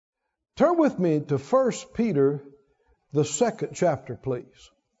Turn with me to 1 Peter, the 2nd chapter, please.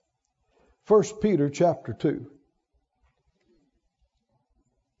 1 Peter chapter 2.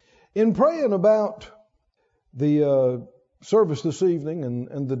 In praying about the service this evening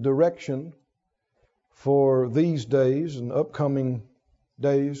and the direction for these days and upcoming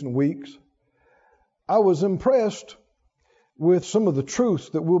days and weeks, I was impressed with some of the truths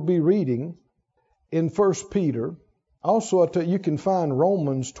that we'll be reading in 1 Peter. Also, I tell you can find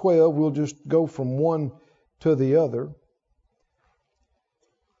Romans 12. We'll just go from one to the other.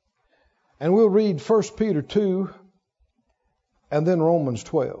 And we'll read 1 Peter 2 and then Romans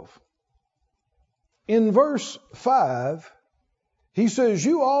 12. In verse 5, he says,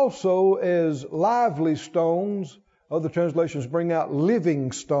 "You also as lively stones," other translations bring out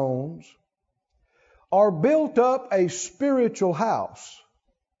living stones, "are built up a spiritual house."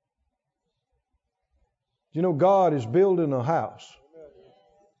 You know, God is building a house.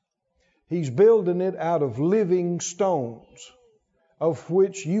 He's building it out of living stones, of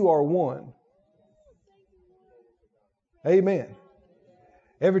which you are one. Amen.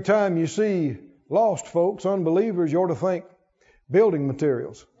 Every time you see lost folks, unbelievers, you ought to think building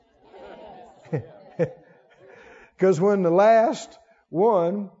materials. Because when the last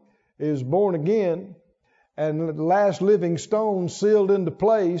one is born again and the last living stone sealed into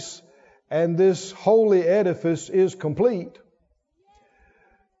place, and this holy edifice is complete,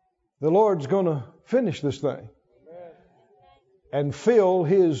 the Lord's going to finish this thing and fill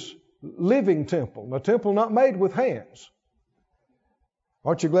His living temple, a temple not made with hands.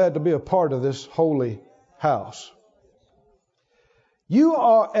 Aren't you glad to be a part of this holy house? You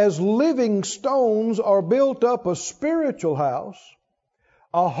are as living stones are built up a spiritual house,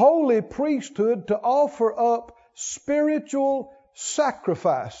 a holy priesthood to offer up spiritual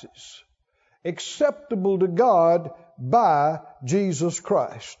sacrifices acceptable to God by Jesus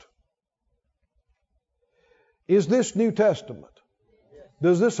Christ. Is this New Testament?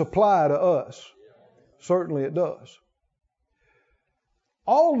 Does this apply to us? Certainly it does.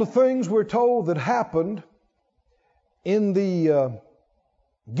 All the things we're told that happened in the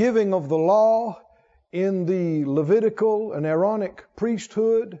giving of the law, in the Levitical and Aaronic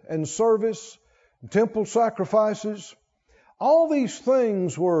priesthood and service, temple sacrifices, all these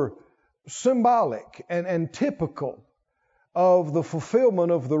things were symbolic and typical of the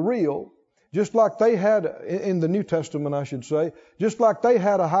fulfillment of the real, just like they had in the New Testament, I should say, just like they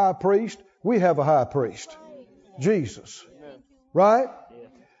had a high priest, we have a high priest, Jesus, right?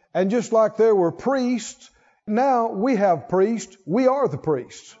 And just like there were priests, now we have priests, we are the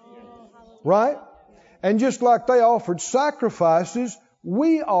priests, right? And just like they offered sacrifices,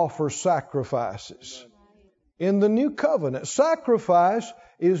 we offer sacrifices. In the new covenant, sacrifice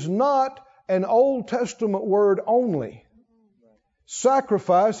is not an Old Testament word only.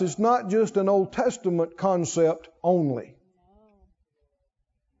 Sacrifice is not just an Old Testament concept only.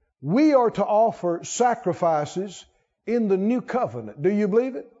 We are to offer sacrifices in the new covenant. Do you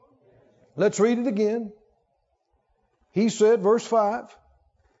believe it? Let's read it again. He said, verse 5,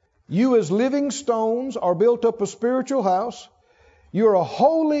 "You as living stones are built up a spiritual house. You're a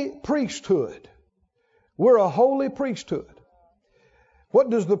holy priesthood." We're a holy priesthood.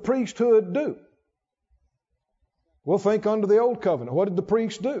 What does the priesthood do? Well, think under the old covenant. What did the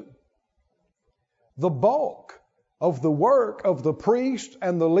priest do? The bulk of the work of the priest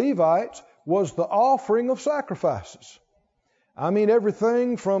and the Levites was the offering of sacrifices. I mean,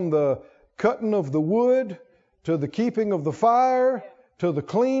 everything from the cutting of the wood to the keeping of the fire to the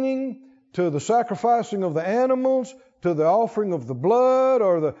cleaning to the sacrificing of the animals to the offering of the blood,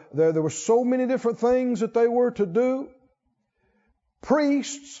 or there were so many different things that they were to do.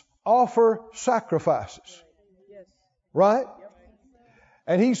 Priests offer sacrifices. Right?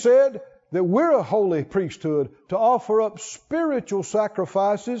 And he said that we're a holy priesthood to offer up spiritual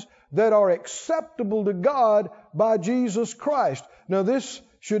sacrifices that are acceptable to God by Jesus Christ. Now this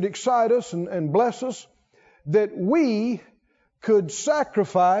should excite us and bless us, that we could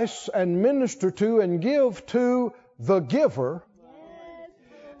sacrifice and minister to and give to the giver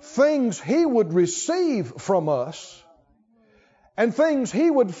things He would receive from us and things He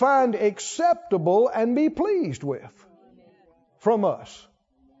would find acceptable and be pleased with from us.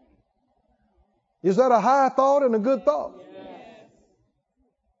 Is that a high thought and a good thought?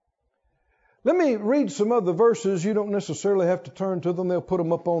 Let me read some other verses. You don't necessarily have to turn to them. They'll put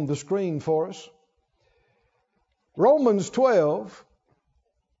them up on the screen for us. Romans 12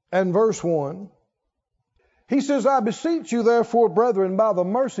 and verse 1. He says, "I beseech you therefore, brethren, by the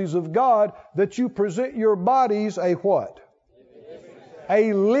mercies of God, that you present your bodies a what?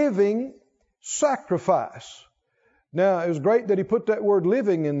 A living sacrifice." Now, it was great that he put that word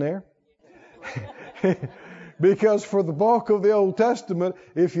living in there. Because for the bulk of the Old Testament,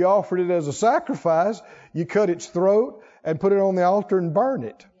 if you offered it as a sacrifice, you cut its throat and put it on the altar and burn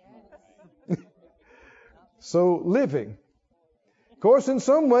it. So living. Of course, in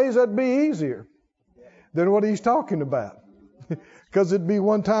some ways that'd be easier than what he's talking about. Because it'd be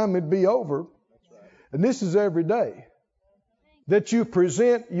one time, it'd be over. And this is every day. That you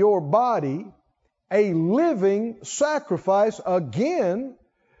present your body a living sacrifice again,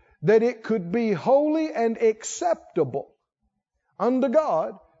 that it could be holy and acceptable unto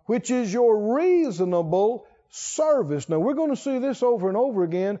God, which is your reasonable service. Now, we're going to see this over and over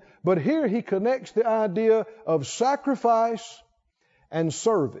again, but here he connects the idea of sacrifice and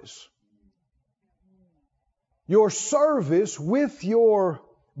service. Your service with your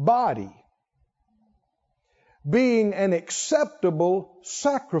body being an acceptable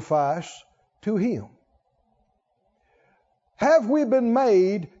sacrifice to Him. Have we been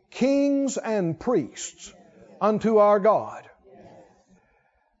made kings and priests unto our God?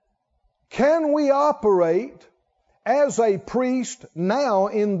 Can we operate as a priest now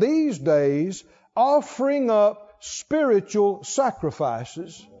in these days, offering up spiritual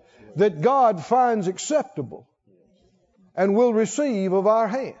sacrifices that God finds acceptable and will receive of our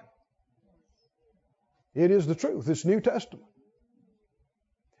hand? It is the truth. It's New Testament.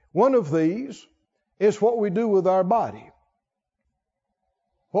 One of these is what we do with our body.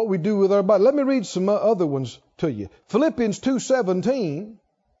 What we do with our body. Let me read some other ones to you. Philippians 2:17.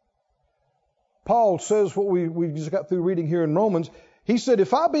 Paul says what we just got through reading here in Romans. He said,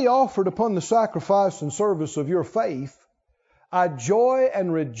 if I be offered upon the sacrifice and service of your faith, I joy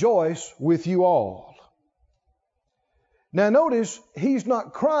and rejoice with you all. Now notice, he's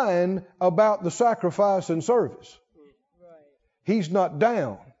not crying about the sacrifice and service. He's not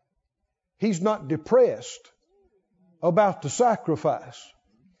down. He's not depressed about the sacrifice.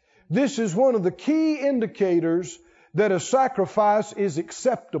 This is one of the key indicators that a sacrifice is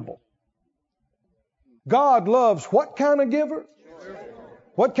acceptable. God loves what kind of giver?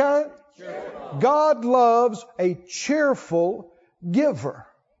 What kind? God loves a cheerful giver.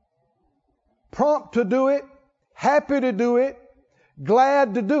 Prompt to do it, happy to do it,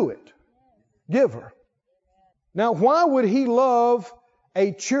 glad to do it. Giver. Now, why would He love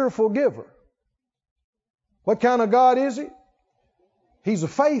a cheerful giver? What kind of God is He? He's a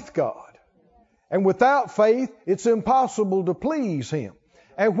faith God. And without faith, it's impossible to please Him.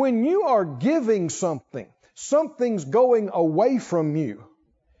 And when you are giving something, something's going away from you,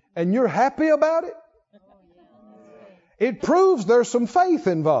 and you're happy about it, it proves there's some faith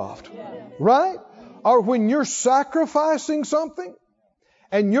involved. Right? Or when you're sacrificing something,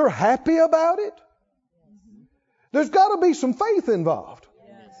 and you're happy about it, there's got to be some faith involved.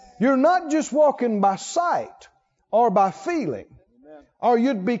 You're not just walking by sight or by feeling, or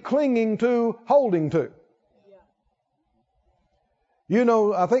you'd be clinging to, holding to. You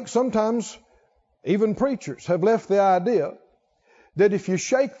know, I think sometimes even preachers have left the idea that if you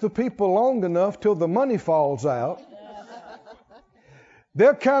shake the people long enough till the money falls out,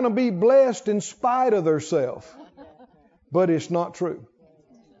 they'll kind of be blessed in spite of themselves. But it's not true.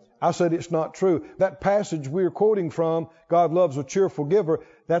 I said it's not true. That passage we are quoting from, God loves a cheerful giver,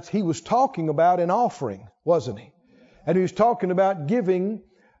 He was talking about an offering, wasn't He? And He was talking about giving.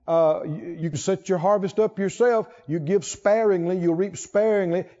 You can set your harvest up yourself. You give sparingly, you'll reap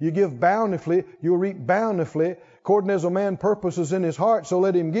sparingly. You give bountifully, you'll reap bountifully. According as a man purposes in his heart, so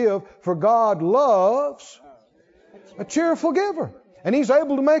let him give. For God loves a cheerful giver. And He's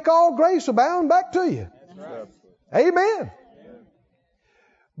able to make all grace abound back to you. Amen.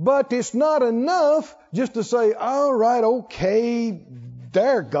 But it's not enough just to say, all right, okay,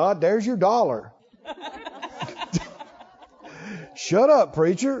 there, God, there's your dollar. Shut up,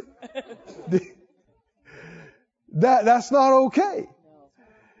 preacher. That's not okay.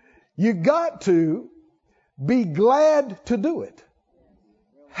 You got to be glad to do it.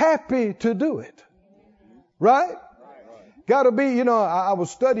 Happy to do it. Right? Got to be, I was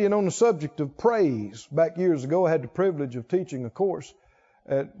studying on the subject of praise back years ago. I had the privilege of teaching a course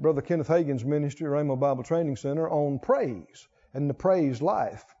at Brother Kenneth Hagin's ministry, Rhema Bible Training Center, on praise and the praise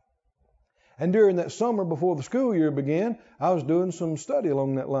life. And during that summer before the school year began, I was doing some study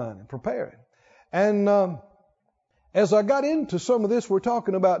along that line and preparing. And as I got into some of this we're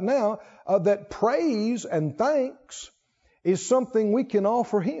talking about now, that praise and thanks is something we can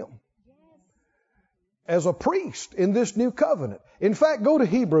offer Him as a priest in this new covenant. In fact, go to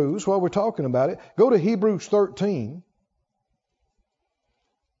Hebrews while we're talking about it. Go to Hebrews 13.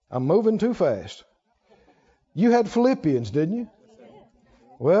 I'm moving too fast. You had Philippians, didn't you?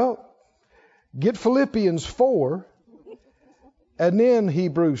 Well, get Philippians 4 and then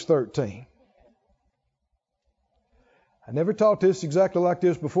Hebrews 13. I never taught this exactly like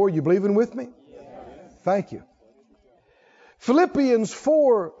this before. You believing with me? Thank you. Philippians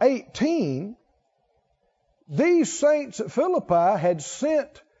 4:18, these saints at Philippi had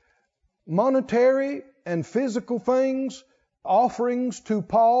sent monetary and physical things, offerings to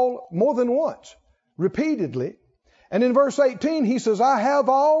Paul more than once, repeatedly. And in verse 18 he says, I have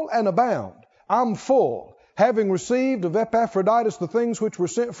all and abound. I'm full, having received of Epaphroditus the things which were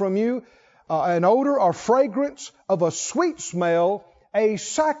sent from you, an odor or fragrance of a sweet smell, a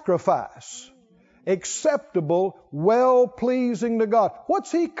sacrifice, acceptable, well-pleasing to God.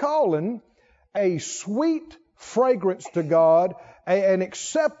 What's he calling a sweet fragrance to God, an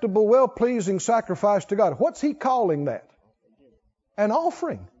acceptable, well-pleasing sacrifice to God? What's he calling that? An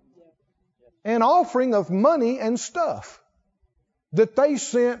offering. An offering of money and stuff that they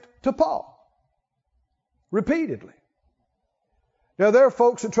sent to Paul repeatedly. Now, there are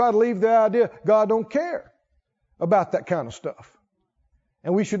folks that try to leave the idea God don't care about that kind of stuff.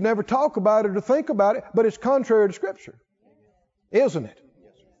 And we should never talk about it or think about it, but it's contrary to Scripture, isn't it?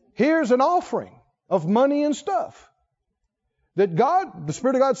 Here's an offering of money and stuff that God, the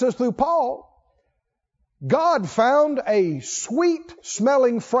Spirit of God says through Paul, God found a sweet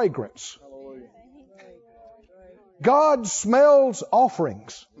smelling fragrance. God smells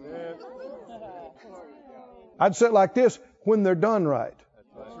offerings. I'd say it like this, when they're done right,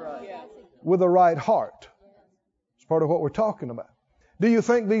 with a right heart. It's part of what we're talking about. Do you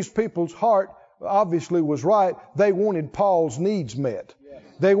think these people's heart obviously was right? They wanted Paul's needs met.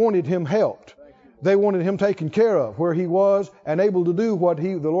 They wanted him helped. They wanted him taken care of where he was and able to do what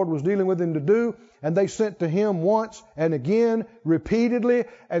the Lord was dealing with him to do. And they sent to him once and again, repeatedly.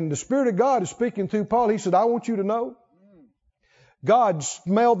 And the Spirit of God is speaking through Paul. He said, I want you to know, God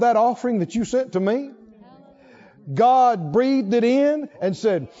smelled that offering that you sent to me. God breathed it in and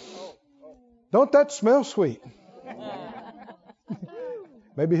said, don't that smell sweet?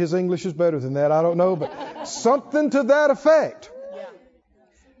 Maybe his English is better than that. I don't know. But something to that effect.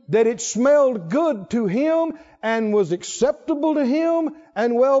 That it smelled good to him and was acceptable to him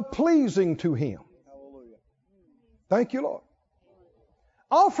and well-pleasing to him. Thank you, Lord.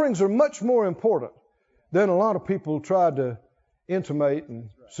 Offerings are much more important than a lot of people try to intimate and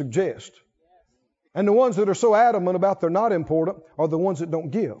suggest. And the ones that are so adamant about they're not important are the ones that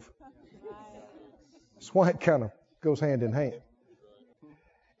don't give. That's why it kind of goes hand in hand.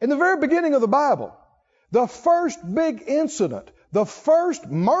 In the very beginning of the Bible, the first big incident, the first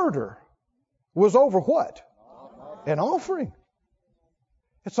murder was over what? An offering.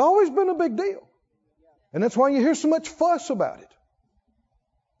 It's always been a big deal. And that's why you hear so much fuss about it.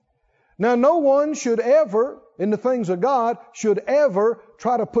 Now, no one should ever, in the things of God, should ever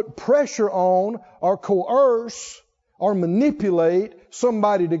try to put pressure on or coerce or manipulate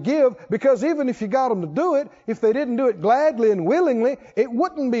somebody to give, because even if you got them to do it, if they didn't do it gladly and willingly, it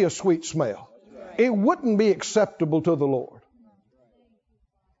wouldn't be a sweet smell. It wouldn't be acceptable to the Lord.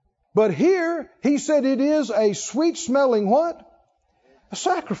 But here, he said it is a sweet smelling what? A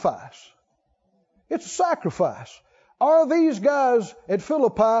sacrifice. It's a sacrifice. Are these guys at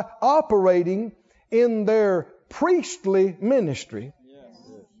Philippi operating in their priestly ministry?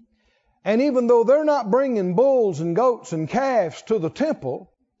 And even though they're not bringing bulls and goats and calves to the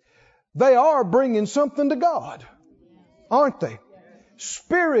temple, they are bringing something to God, aren't they?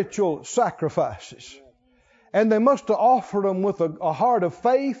 Spiritual sacrifices. And they must have offered them with a heart of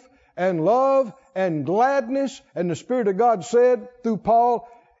faith and love and gladness. And the Spirit of God said through Paul,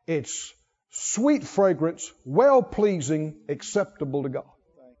 it's sweet fragrance, well-pleasing, acceptable to God.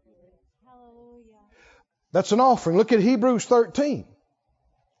 That's an offering. Look at Hebrews 13.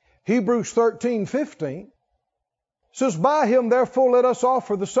 Hebrews 13:15 says, by him therefore let us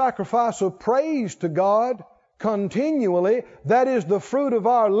offer the sacrifice of praise to God continually. That is the fruit of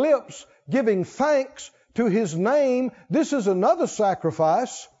our lips, giving thanks to his name. This is another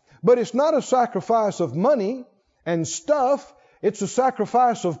sacrifice, but it's not a sacrifice of money and stuff. It's a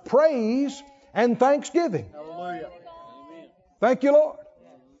sacrifice of praise and thanksgiving. Hallelujah. Thank you, Lord.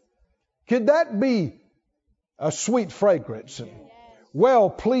 Could that be a sweet fragrance and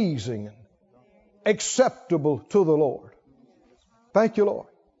well-pleasing and acceptable to the Lord? Thank you, Lord.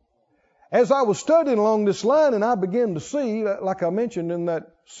 As I was studying along this line and I began to see, like I mentioned in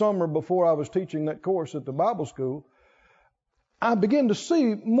that summer before I was teaching that course at the Bible school, I began to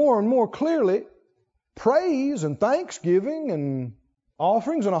see more and more clearly praise and thanksgiving and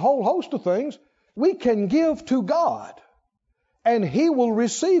offerings and a whole host of things we can give to God, and he will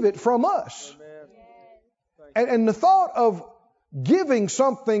receive it from us. And the thought of giving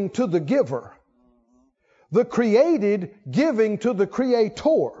something to the giver, the created giving to the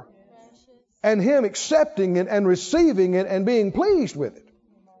creator, and Him accepting it and receiving it and being pleased with it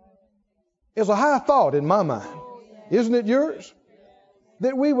is a high thought in my mind. Isn't it yours?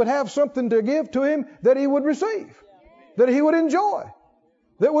 That we would have something to give to Him that He would receive, that He would enjoy,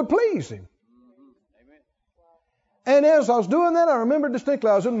 that would please Him. And as I was doing that, I remember distinctly,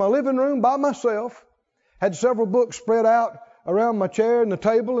 I was in my living room by myself, had several books spread out around my chair and the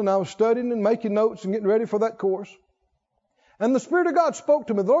table, and I was studying and making notes and getting ready for that course. And the Spirit of God spoke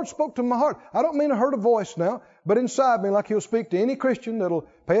to me. The Lord spoke to my heart. I don't mean I heard a voice now, but inside me, like He'll speak to any Christian that'll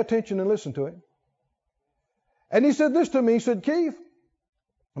pay attention and listen to Him. And He said this to me. He said, Keith,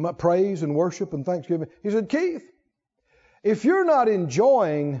 about praise and worship and thanksgiving. He said, Keith, if you're not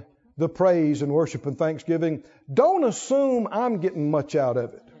enjoying the praise and worship and thanksgiving, don't assume I'm getting much out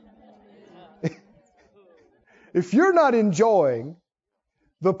of it. If you're not enjoying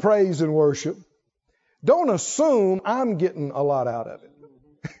the praise and worship, don't assume I'm getting a lot out of it.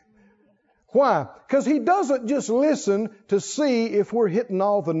 Why? Because He doesn't just listen to see if we're hitting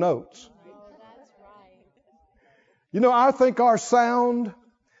all the notes. You know, I think our sound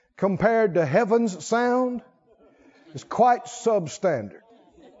compared to heaven's sound is quite substandard.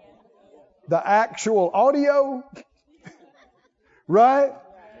 The actual audio, right?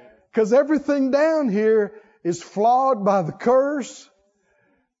 Because everything down here is flawed by the curse.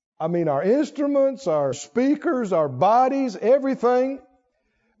 I mean, our instruments, our speakers, our bodies, everything.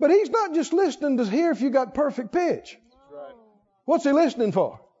 But He's not just listening to hear if you got perfect pitch. What's He listening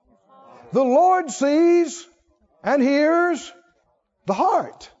for? The Lord sees and hears the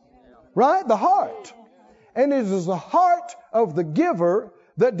heart. Right? The heart. And it is the heart of the giver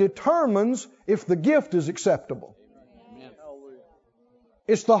that determines if the gift is acceptable.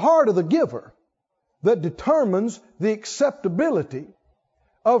 It's the heart of the giver that determines the acceptability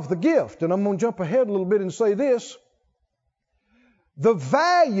of the gift. And I'm going to jump ahead a little bit and say this. The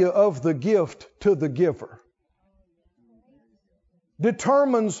value of the gift to the giver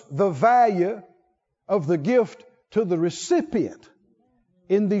determines the value of the gift to the recipient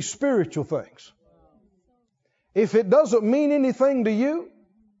in these spiritual things. If it doesn't mean anything to you,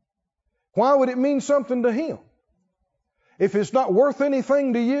 why would it mean something to Him? If it's not worth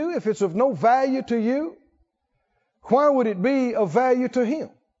anything to you, if it's of no value to you, why would it be of value to Him?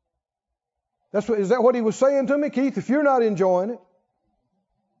 Is that what He was saying to me, Keith? If you're not enjoying it,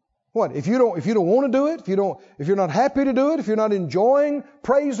 what? If you don't want to do it, if you're not happy to do it, if you're not enjoying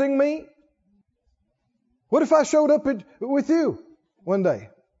praising me, what if I showed up with you one day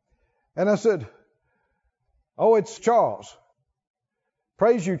and I said, "Oh, it's Charles.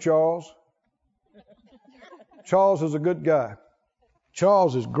 Praise you, Charles. Charles is a good guy.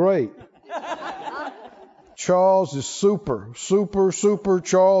 Charles is great. Charles is super.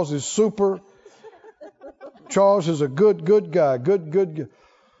 Charles is super. Charles is a good guy. Good guy.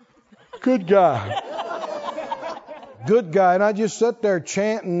 Good guy." And I just sat there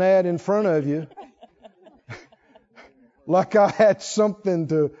chanting that in front of you like I had something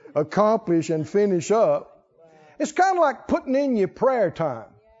to accomplish and finish up. It's kind of like putting in your prayer time.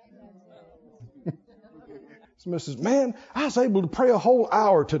 Somebody says, "Man, I was able to pray a whole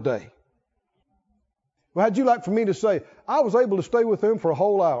hour today." Well, how'd you like for me to say, "I was able to stay with Him for a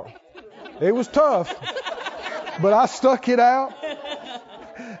whole hour"? It was tough, but I stuck it out.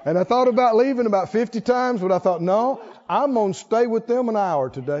 And I thought about leaving about 50 times, but I thought, no, I'm going to stay with them an hour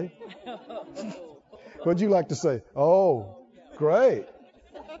today. What'd you like to say? "Oh, great.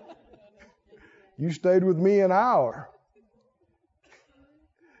 You stayed with me an hour."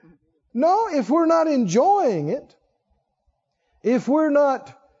 No, if we're not enjoying it, if we're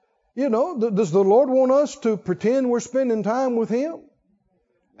not, does the Lord want us to pretend we're spending time with Him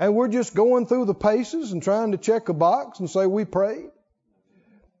and we're just going through the paces and trying to check a box and say we prayed?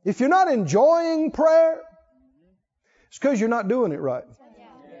 If you're not enjoying prayer, it's because you're not doing it right.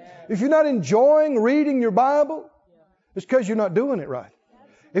 If you're not enjoying reading your Bible, it's because you're not doing it right.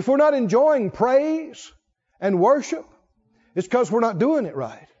 If we're not enjoying praise and worship, it's because we're not doing it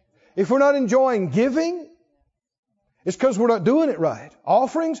right. If we're not enjoying giving, it's because we're not doing it right.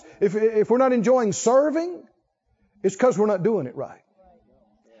 Offerings, if we're not enjoying serving, it's because we're not doing it right.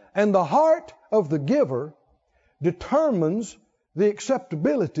 And the heart of the giver determines the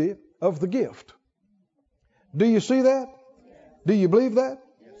acceptability of the gift. Do you see that? Do you believe that?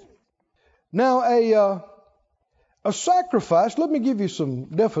 Now, a sacrifice, let me give you some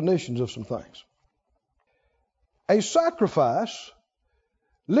definitions of some things. A sacrifice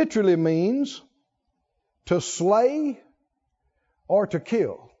literally means to slay or to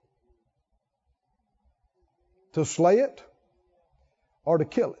kill. To slay it or to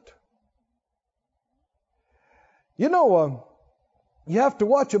kill it. You have to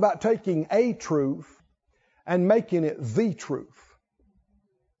watch about taking a truth and making it the truth.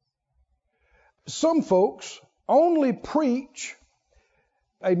 Some folks only preach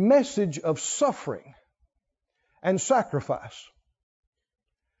a message of suffering and sacrifice.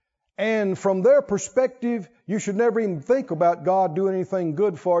 And from their perspective, you should never even think about God doing anything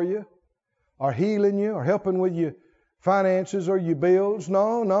good for you, or healing you, or helping with your finances or your bills.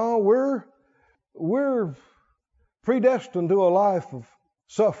 No, we're predestined to a life of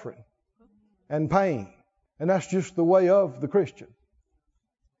suffering and pain. And that's just the way of the Christian.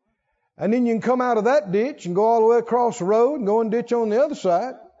 And then you can come out of that ditch and go all the way across the road and go and ditch on the other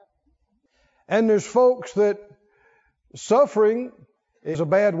side. And there's folks that suffering is a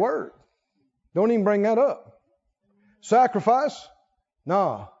bad word. Don't even bring that up. Sacrifice?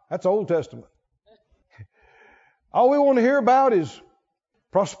 No, that's Old Testament. All we want to hear about is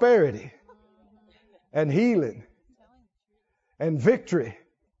prosperity and healing and victory.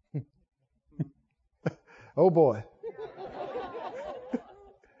 Oh boy.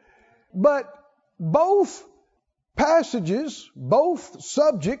 But both passages, both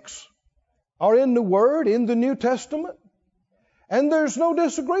subjects are in the Word, in the New Testament, and there's no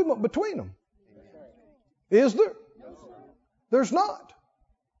disagreement between them. Is there? There's not.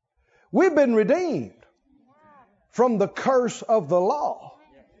 We've been redeemed from the curse of the law.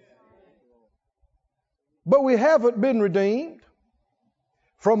 But we haven't been redeemed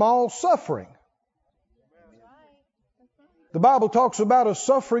from all suffering. The Bible talks about us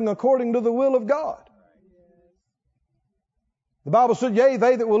suffering according to the will of God. The Bible said, yea,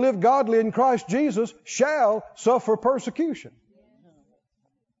 they that will live godly in Christ Jesus shall suffer persecution.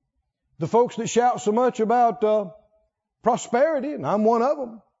 The folks that shout so much about prosperity, and I'm one of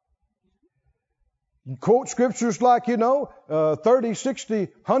them, you quote scriptures like, 30, 60,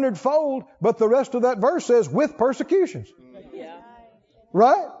 100-fold, but the rest of that verse says with persecutions. Yeah.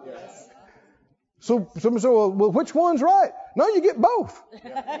 Right? Yes. So somebody said, well, which one's right? No, you get both.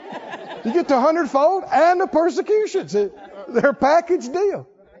 You get the 100-fold and the persecutions. They're a package deal.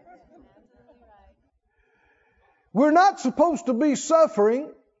 We're not supposed to be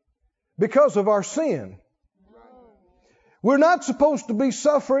suffering because of our sin. We're not supposed to be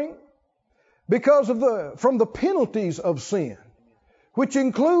suffering because of from the penalties of sin, which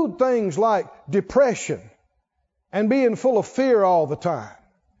include things like depression and being full of fear all the time,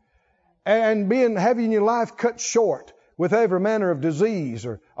 and having your life cut short with every manner of disease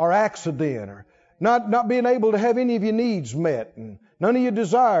or accident, or not being able to have any of your needs met and none of your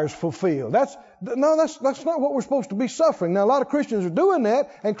desires fulfilled. That's not what we're supposed to be suffering. Now, a lot of Christians are doing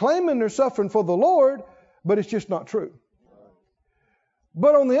that and claiming they're suffering for the Lord, but it's just not true.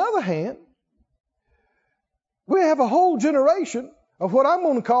 But on the other hand, we have a whole generation of what I'm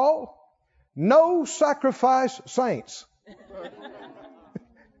going to call no sacrifice saints.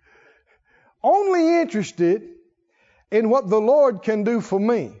 Only interested in what the Lord can do for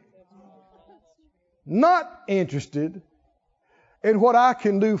me. Not interested in what I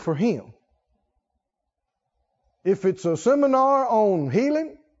can do for Him. If it's a seminar on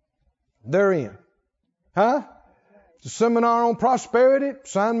healing, they're in. Huh? It's a seminar on prosperity,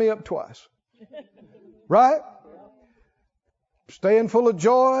 sign me up twice. Right? Staying full of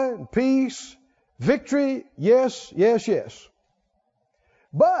joy and peace, victory, yes, yes, yes.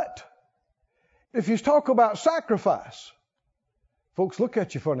 But if you talk about sacrifice, folks look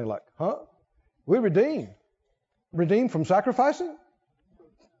at you funny like, huh? We're redeemed. Redeemed from sacrificing?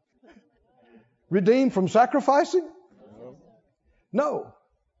 Redeemed from sacrificing? No.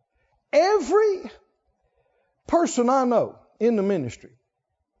 Every person I know in the ministry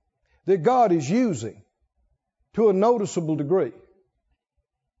that God is using to a noticeable degree,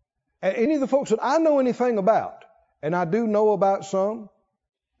 and any of the folks that I know anything about, and I do know about some,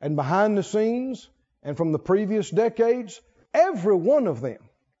 and behind the scenes, and from the previous decades, every one of them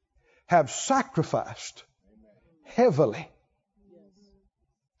have sacrificed heavily.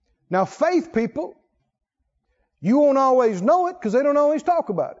 Now, faith people, you won't always know it because they don't always talk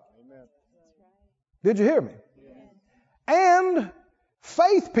about it. Did you hear me? And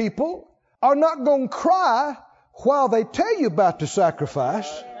faith people are not going to cry while they tell you about the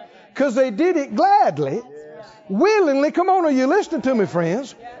sacrifice because they did it gladly, willingly. Come on, are you listening to me,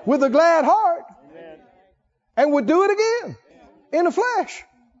 friends? With a glad heart. And would do it again in the flesh.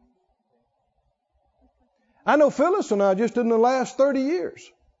 I know Phyllis and I, just in the last 30 years,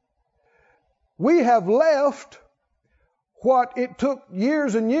 we have left what it took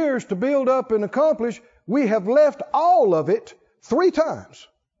years and years to build up and accomplish. We have left all of it 3 times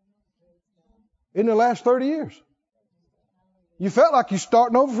in the last 30 years. You felt like you're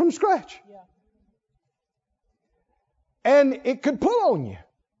starting over from scratch. And it could pull on you.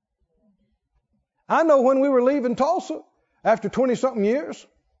 I know when we were leaving Tulsa, after 20-something years,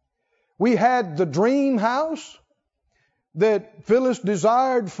 we had the dream house that Phyllis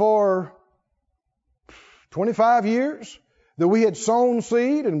desired for 25 years, that we had sown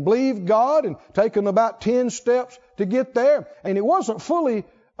seed and believed God and taken about 10 steps to get there. And it wasn't fully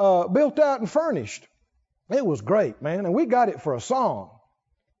built out and furnished. It was great, man. And we got it for a song.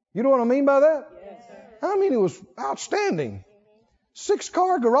 You know what I mean by that? Yes, sir. I mean, it was outstanding.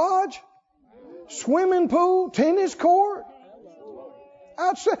 6-car garage, swimming pool, tennis court.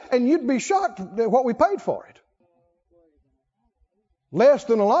 Outstanding. And you'd be shocked at what we paid for it. Less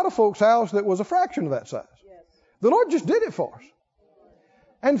than a lot of folks' house that was a fraction of that size. The Lord just did it for us.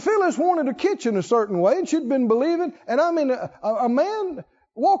 And Phyllis wanted a kitchen a certain way, and she'd been believing. And I mean, a man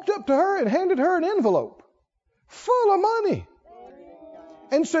walked up to her and handed her an envelope full of money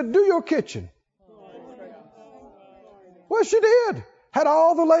and said, "Do your kitchen." Well, she did. Had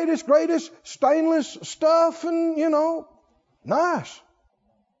all the latest, greatest stainless stuff and, nice.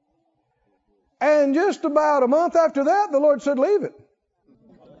 And just about a month after that, the Lord said, "Leave it.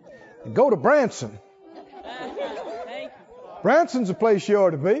 Go to Branson. Branson's a place you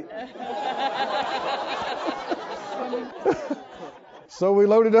ought to be." So we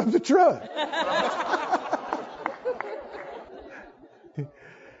loaded up the truck.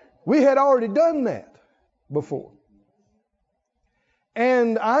 We had already done that before.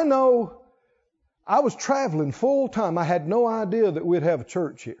 And I know I was traveling full time. I had no idea that we'd have a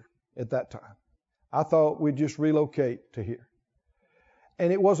church here at that time. I thought we'd just relocate to here.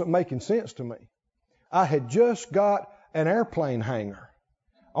 And it wasn't making sense to me. I had just got an airplane hangar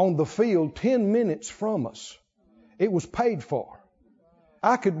on the field 10 minutes from us. It was paid for.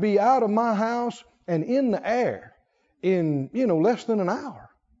 I could be out of my house and in the air in, less than an hour.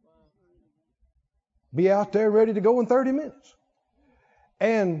 Be out there ready to go in 30 minutes.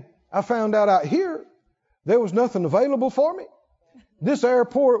 And I found out here there was nothing available for me. This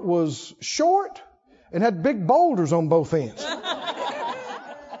airport was short and had big boulders on both ends.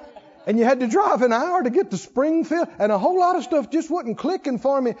 And you had to drive an hour to get to Springfield, and a whole lot of stuff just wasn't clicking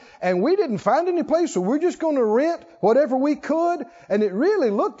for me. And we didn't find any place, so we're just going to rent whatever we could. And it really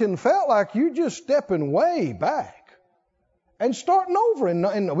looked and felt like you're just stepping way back and starting over.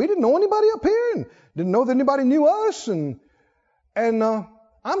 And we didn't know anybody up here, and didn't know that anybody knew us. And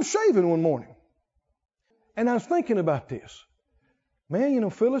I'm shaving one morning, and I was thinking about this. Man,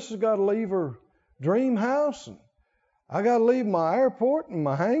 Phyllis has got to leave her dream house, and I got to leave my airport and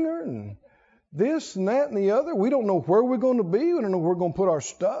my hangar and this and that and the other. We don't know where we're going to be. We don't know where we're going to put our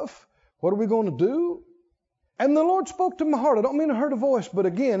stuff. What are we going to do? And the Lord spoke to my heart. I don't mean to hurt a voice, but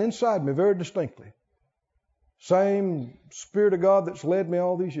again, inside me, very distinctly. Same Spirit of God that's led me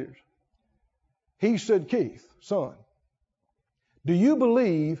all these years. He said, "Keith, son, do you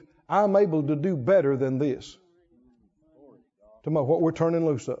believe I'm able to do better than this?" Talking about what we're turning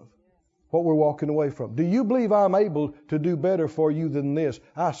loose of. What we're walking away from. "Do you believe I'm able to do better for you than this?"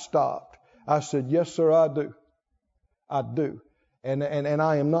 I stopped. I said, "Yes, sir, I do. I do. And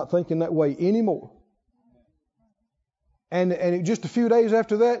I am not thinking that way anymore." And just a few days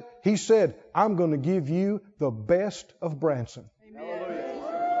after that, he said, "I'm going to give you the best of Branson." Amen.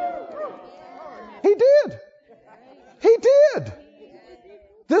 He did. He did.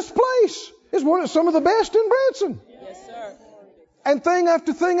 This place is some of the best in Branson. Yes, sir. And thing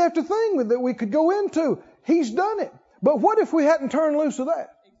after thing after thing that we could go into, he's done it. But what if we hadn't turned loose of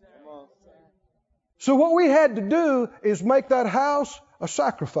that? So what we had to do is make that house a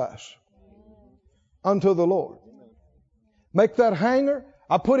sacrifice unto the Lord. Make that hangar.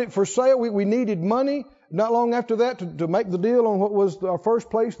 I put it for sale. We needed money not long after that to make the deal on what was our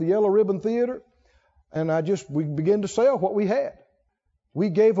first place, the Yellow Ribbon Theater. And we began to sell what we had. We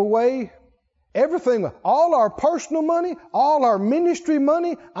gave away everything, all our personal money, all our ministry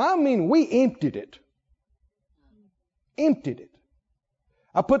money. I mean, we emptied it. Emptied it.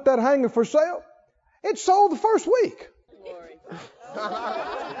 I put that hangar for sale. It sold the first week.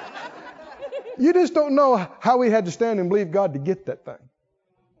 You just don't know how we had to stand and believe God to get that thing.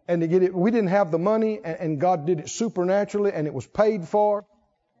 And to get it, we didn't have the money, and God did it supernaturally, and it was paid for.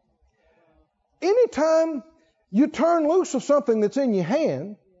 Anytime you turn loose of something that's in your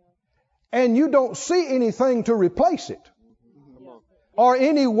hand, and you don't see anything to replace it, or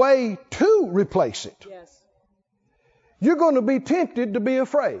any way to replace it, you're going to be tempted to be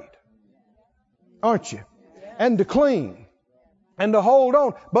afraid, aren't you? And to cling, and to hold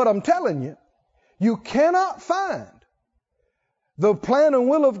on. But I'm telling you, you cannot find the plan and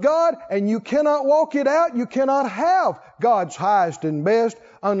will of God, and you cannot walk it out. You cannot have God's highest and best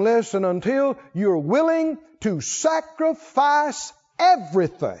unless and until you're willing to sacrifice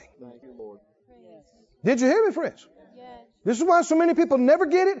everything. Thank you, Lord. Did you hear me, friends? Yes. This is why so many people never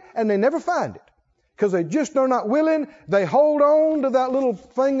get it and they never find it. Because they just are not willing. They hold on to that little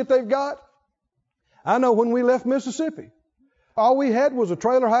thing that they've got. I know when we left Mississippi, all we had was a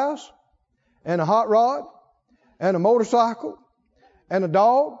trailer house and a hot rod and a motorcycle and a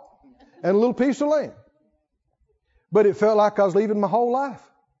dog and a little piece of land. But it felt like I was leaving my whole life.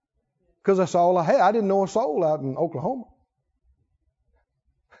 Because that's all I had. I didn't know a soul out in Oklahoma.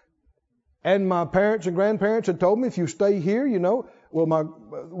 And my parents and grandparents had told me, if you stay here, you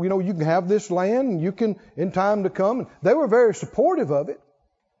can have this land and you can, in time to come. And they were very supportive of it.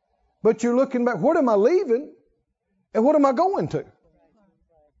 But you're looking back, what am I leaving and what am I going to?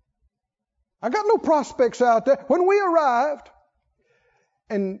 I got no prospects out there. When we arrived,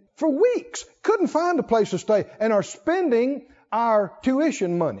 and for weeks, couldn't find a place to stay and are spending our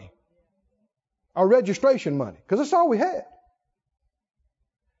tuition money, our registration money, because that's all we had.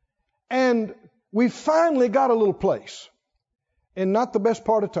 And we finally got a little place in not the best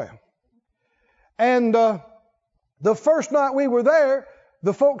part of town. And the first night we were there,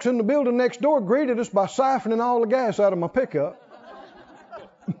 the folks in the building next door greeted us by siphoning all the gas out of my pickup.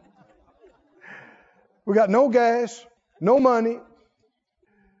 We got no gas, no money.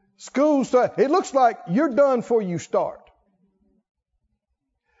 School stuff. It looks like you're done before you start.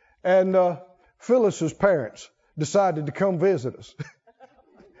 And Phyllis's parents decided to come visit us.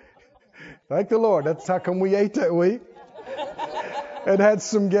 Thank the Lord. That's how come we ate that week and had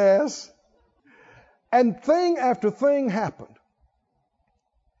some gas. And thing after thing happened.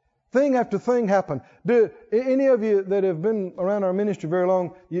 Thing after thing happened. Do any of you that have been around our ministry very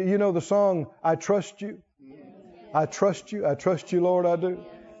long, you know the song, I Trust You? I trust you. I trust you, Lord, I do.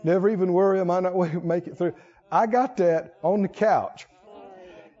 Never even worry, I might not make it through. I got that on the couch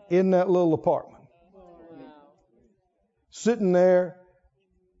in that little apartment. Sitting there,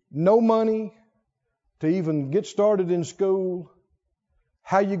 no money to even get started in school.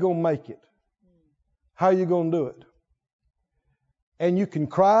 How you going to make it? How you going to do it? And you can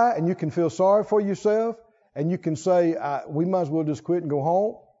cry and you can feel sorry for yourself and you can say, we might as well just quit and go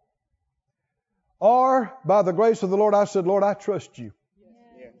home. Or by the grace of the Lord, I said, Lord, I trust you.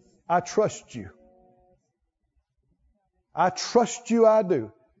 I trust you. I trust you, I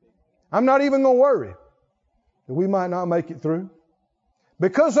do. I'm not even going to worry that we might not make it through.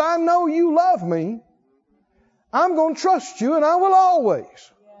 Because I know you love me, I'm going to trust you and I will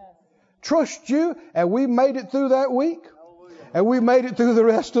always trust you. And we made it through that week. And we made it through the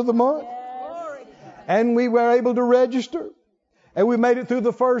rest of the month. And we were able to register. And we made it through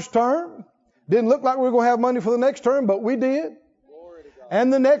the first term. Didn't look like we were going to have money for the next term, but we did.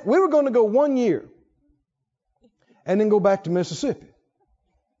 And we were going to go 1 year and then go back to Mississippi.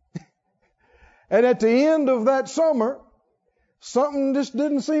 And at the end of that summer, something just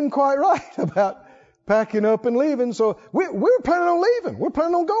didn't seem quite right about packing up and leaving. So we were planning on leaving. We're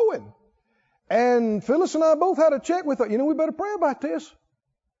planning on going. And Phyllis and I both had a check. We thought, we better pray about this.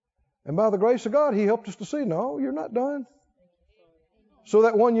 And by the grace of God, He helped us to see, no, you're not done. So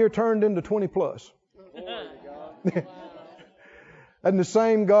that 1 year turned into 20 plus. And the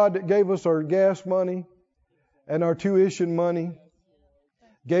same God that gave us our gas money and our tuition money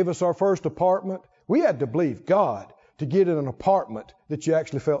gave us our first apartment. We had to believe God to get in an apartment that you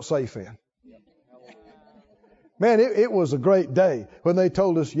actually felt safe in. Man, it was a great day when they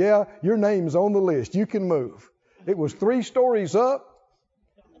told us, yeah, your name's on the list. You can move. It was 3 stories up.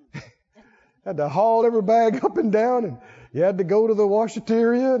 Had to haul every bag up and down, and you had to go to the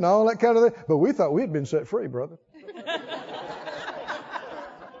washateria and all that kind of thing. But we thought we had been set free, brother.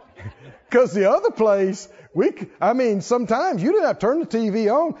 Because the other place, sometimes you didn't have to turn the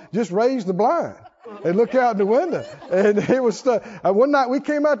TV on, just raise the blind and look out the window. And it was one night we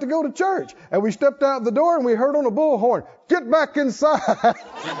came out to go to church, and we stepped out the door and we heard on a bullhorn, "Get back inside."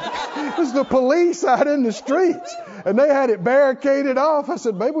 It was the police out in the streets, and they had it barricaded off. I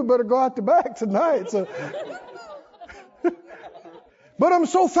said, "Babe, we better go out the back tonight." So, but I'm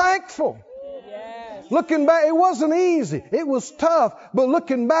so thankful. Looking back, it wasn't easy. It was tough. But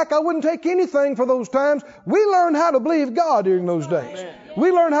looking back, I wouldn't take anything for those times. We learned how to believe God during those days.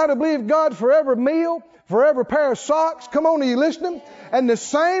 We learned how to believe God for every meal, for every pair of socks. Come on, are you listening? And the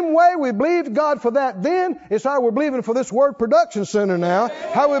same way we believed God for that then is how we're believing for this Word Production Center now.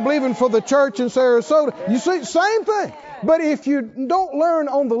 How we're believing for the church in Sarasota. You see, same thing. But if you don't learn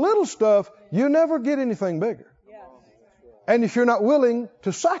on the little stuff, you never get anything bigger. And if you're not willing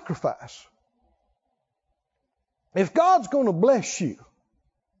to sacrifice. If God's going to bless you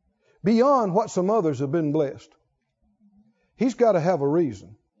beyond what some others have been blessed, He's got to have a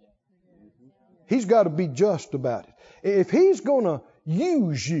reason. He's got to be just about it. If He's going to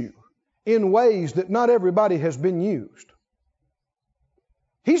use you in ways that not everybody has been used,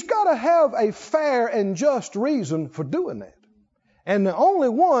 He's got to have a fair and just reason for doing that. And the only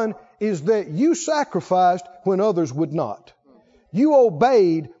one is that you sacrificed when others would not. You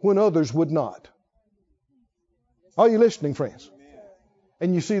obeyed when others would not. Are you listening, friends?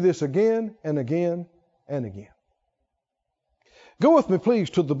 And you see this again and again and again. Go with me, please,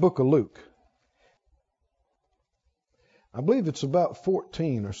 to the book of Luke. I believe it's about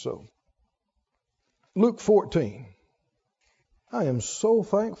 14 or so. Luke 14. I am so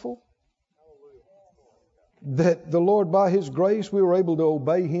thankful that the Lord, by His grace, we were able to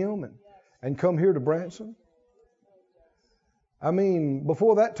obey Him and come here to Branson. I mean,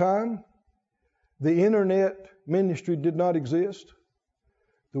 before that time, the internet ministry did not exist.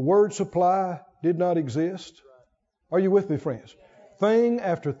 The word supply did not exist. Are you with me, friends? Thing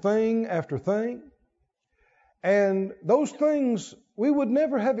after thing after thing. And those things we would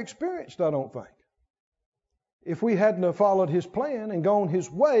never have experienced, I don't think, if we hadn't have followed His plan and gone His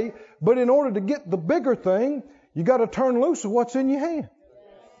way. But in order to get the bigger thing, you got to turn loose of what's in your hand.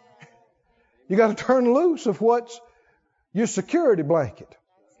 You got to turn loose of what's your security blanket.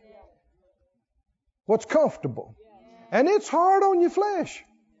 What's comfortable. And it's hard on your flesh.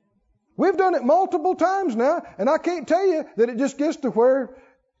 We've done it multiple times now, and I can't tell you that it just gets to where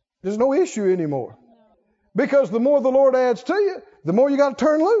there's no issue anymore. Because the more the Lord adds to you, the more you got to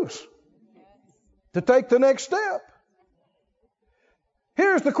turn loose to take the next step.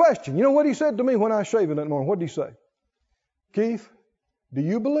 Here's the question. You know what He said to me when I was shaving that morning? What did He say? Keith, do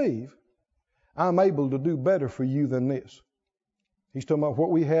you believe I'm able to do better for you than this? He's talking about what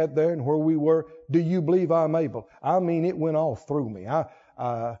we had there and where we were. Do you believe I'm able? I mean, it went all through me.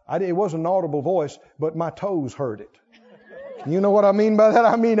 It wasn't an audible voice, but my toes heard it. You know what I mean by that?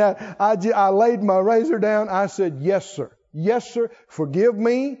 I mean, I laid my razor down. I said, yes, sir. Yes, sir. Forgive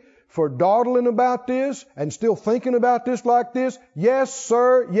me for dawdling about this and still thinking about this like this. Yes,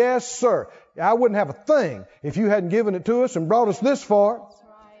 sir. Yes, sir. I wouldn't have a thing if you hadn't given it to us and brought us this far.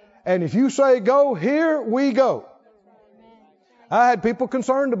 And if you say go, here we go. I had people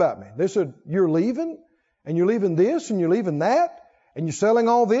concerned about me. They said, you're leaving, and you're leaving this, and you're leaving that, and you're selling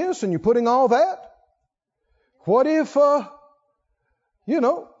all this, and you're putting all that. What if,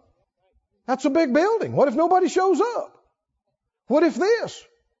 that's a big building. What if nobody shows up? What if this?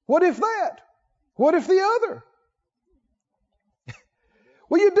 What if that? What if the other?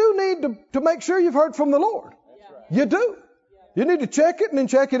 Well, you do need to make sure you've heard from the Lord. You do. You need to check it and then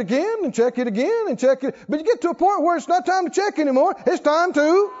check it again and check it again and check it. But you get to a point where it's not time to check anymore. It's time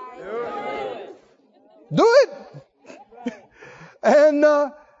to do it. And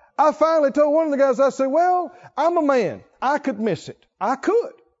I finally told one of the guys, I said, well, I'm a man. I could miss it. I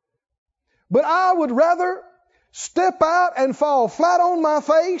could. But I would rather step out and fall flat on my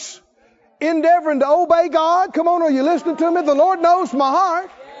face, endeavoring to obey God. Come on, are you listening to me? The Lord knows my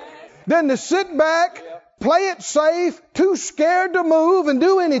heart. Than to sit back, play it safe, too scared to move and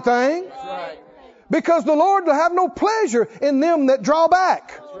do anything. Because the Lord will have no pleasure in them that draw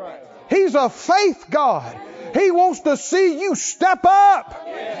back. He's a faith God. He wants to see you step up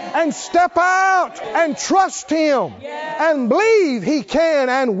and step out and trust Him and believe He can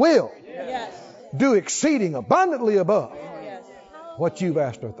and will do exceeding abundantly above what you've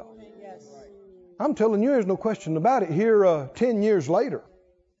asked or thought. I'm telling you, there's no question about it. Here, 10 years later,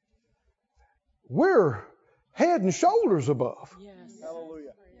 we're head and shoulders above.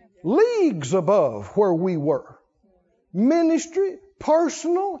 Leagues above where we were. Ministry,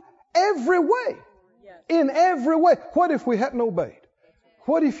 personal, every way. In every way. What if we hadn't obeyed?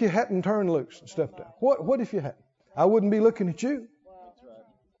 What if you hadn't turned loose and stepped out? What if you hadn't? I wouldn't be looking at you.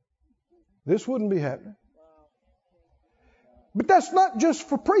 This wouldn't be happening. But that's not just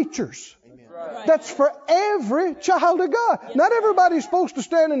for preachers. That's for every child of God. Not everybody's supposed to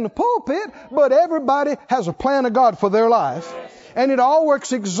stand in the pulpit, but everybody has a plan of God for their life. And it all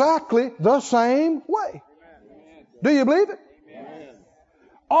works exactly the same way. Do you believe it?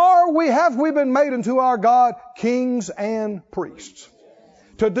 Or have we been made unto our God kings and priests?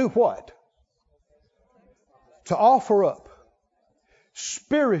 To do what? To offer up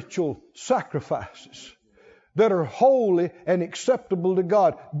spiritual sacrifices that are holy and acceptable to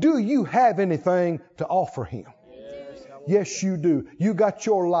God. Do you have anything to offer Him? Yes, you do. You got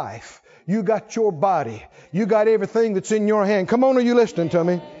your life. You got your body. You got everything that's in your hand. Come on, are you listening to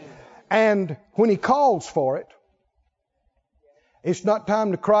me? And when He calls for it, it's not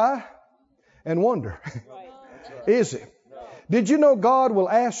time to cry and wonder. Is it? Did you know God will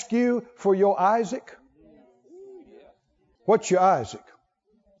ask you for your Isaac? What's your Isaac?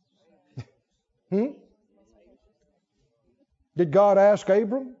 Did God ask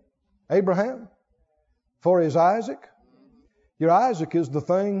Abraham, for his Isaac? Your Isaac is the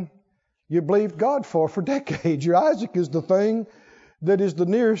thing you believed God for decades. Your Isaac is the thing that is the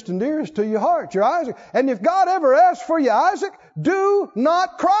nearest and dearest to your heart. Your Isaac. And if God ever asks for your Isaac, do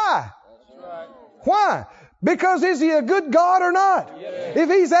not cry. That's right. Why? Because is He a good God or not? Yes. If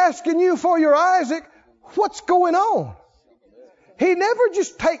He's asking you for your Isaac, what's going on? He never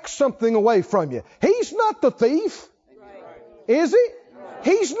just takes something away from you. He's not the thief. Is He?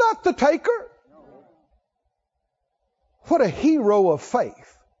 He's not the taker. What a hero of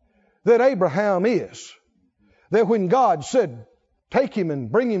faith that Abraham is. That when God said, take him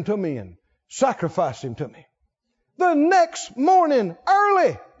and bring him to me and sacrifice him to me, the next morning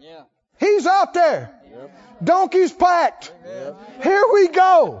early, he's out there. Donkeys packed. Here we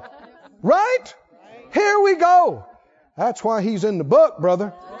go. Right? Here we go. That's why he's in the book,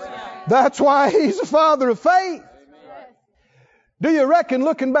 brother. That's why he's a father of faith. Do you reckon,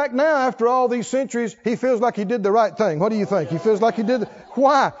 looking back now after all these centuries, he feels like he did the right thing? What do you think? He feels like he did.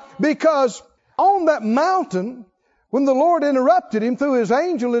 Why? Because on that mountain, when the Lord interrupted him through his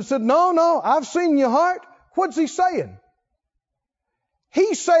angel and said, no, I've seen your heart. What's he saying?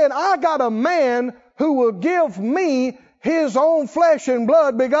 He's saying, I got a man who will give me his own flesh and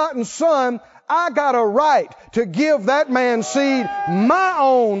blood begotten son. I got a right to give that man's seed my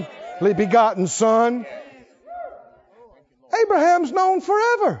only begotten son. Abraham's known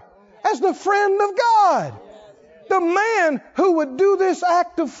forever as the friend of God. The man who would do this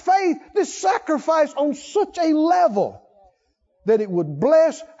act of faith, this sacrifice on such a level that it would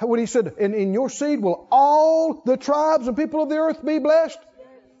bless, when he said, in your seed will all the tribes and people of the earth be blessed.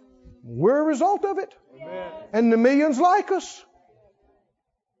 We're a result of it. Amen. And the millions like us.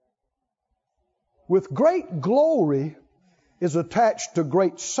 With great glory is attached to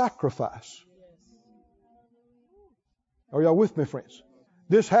great sacrifice. Are y'all with me, friends?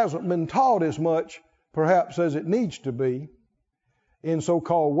 This hasn't been taught as much, perhaps, as it needs to be in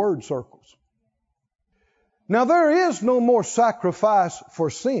so-called word circles. Now, there is no more sacrifice for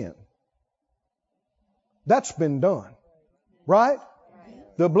sin. That's been done. Right?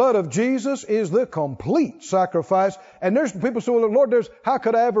 The blood of Jesus is the complete sacrifice. And there's people say, well, Lord, how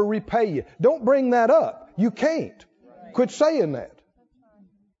could I ever repay you? Don't bring that up. You can't. Quit saying that.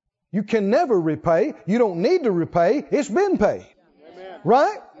 You can never repay. You don't need to repay. It's been paid. Amen.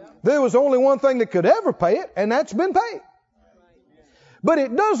 Right? There was only one thing that could ever pay it, and that's been paid. But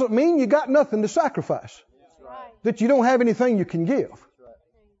it doesn't mean you got nothing to sacrifice. That you don't have anything you can give.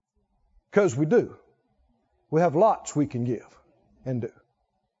 Because we do. We have lots we can give and do.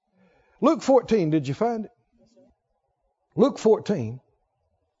 Luke 14, did you find it? Luke 14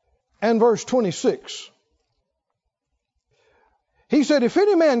 and verse 26. He said, if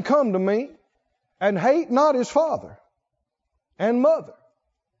any man come to me and hate not his father and mother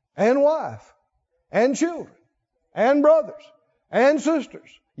and wife and children and brothers and sisters,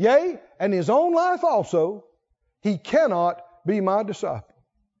 yea, and his own life also, he cannot be my disciple.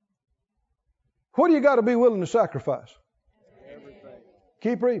 What do you got to be willing to sacrifice? Everything.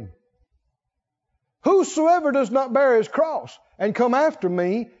 Keep reading. Whosoever does not bear his cross and come after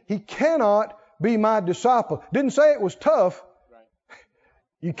me, he cannot be my disciple. Didn't say it was tough.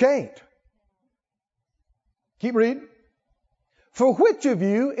 You can't. Keep reading. For which of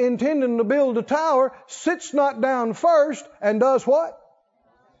you, intending to build a tower, sits not down first and does what?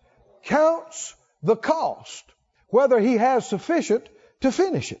 Counts the cost, whether he has sufficient to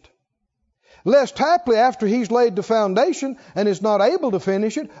finish it. Lest haply after he's laid the foundation and is not able to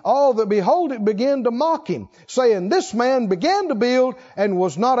finish it, all that behold it begin to mock him, saying, this man began to build and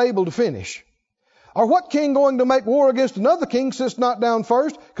was not able to finish. Or what king going to make war against another king sits not down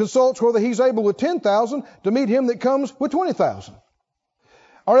first, consults whether he's able with 10,000 to meet him that comes with 20,000?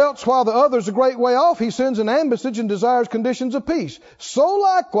 Or else while the other's a great way off, he sends an ambassage and desires conditions of peace. So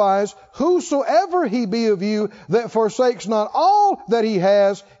likewise, whosoever he be of you that forsakes not all that he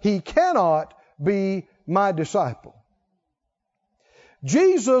has, he cannot be my disciple.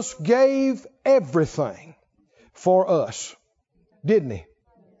 Jesus gave everything for us, didn't he?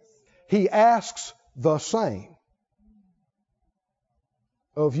 He asks the same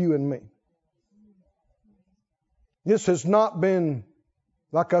of you and me. This has not been,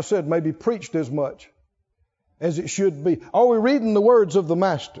 like I said, maybe preached as much as it should be. Are we reading the words of the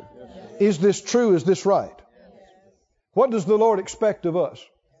Master? Is this true? Is this right? What does the Lord expect of us?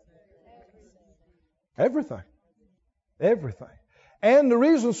 Everything. Everything. And the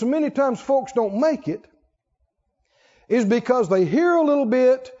reason so many times folks don't make it is because they hear a little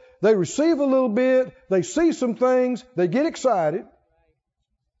bit, they receive a little bit, they see some things, they get excited,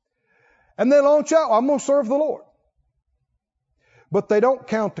 And they launch out, I'm going to serve the Lord. But they don't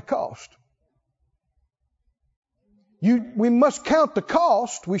count the cost. We must count the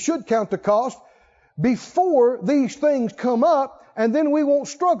cost. We should count the cost before these things come up, and then we won't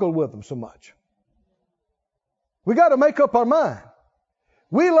struggle with them so much. We got to make up our mind.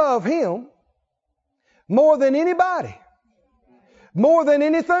 We love Him more than anybody, more than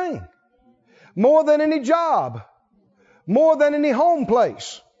anything, more than any job, more than any home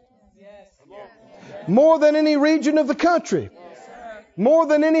place, more than any region of the country, more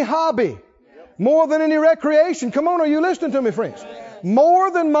than any hobby, more than any recreation. Come on, are you listening to me, friends?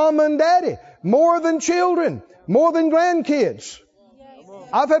 More than mama and daddy, more than children, more than grandkids.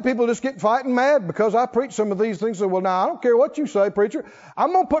 I've had people just get fighting mad because I preach some of these things. Say, well, now, I don't care what you say, preacher.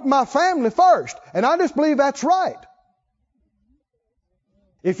 I'm going to put my family first. And I just believe that's right.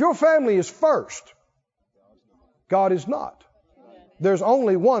 If your family is first, God is not. There's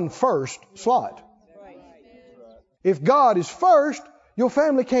only one first slot. If God is first, your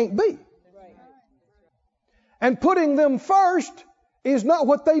family can't be. And putting them first is not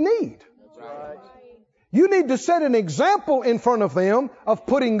what they need. You need to set an example in front of them of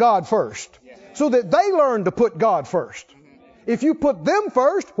putting God first so that they learn to put God first. If you put them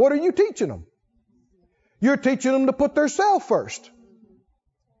first, what are you teaching them? You're teaching them to put their self first.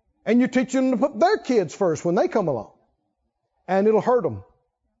 And you're teaching them to put their kids first when they come along. And it'll hurt them.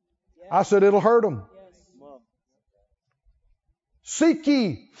 I said it'll hurt them. Seek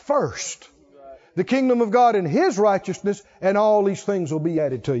ye first the kingdom of God and His righteousness, and all these things will be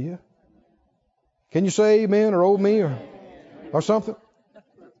added to you. Can you say amen or oh me or something?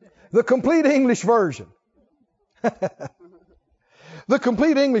 The complete English version. The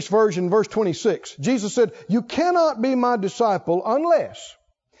complete English version, verse 26. Jesus said, you cannot be my disciple unless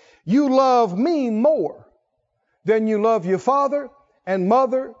you love me more than you love your father and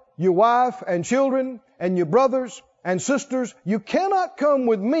mother, your wife and children and your brothers and sisters. You cannot come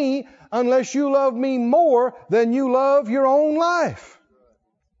with me unless you love me more than you love your own life.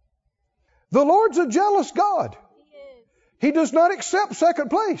 The Lord's a jealous God. He does not accept second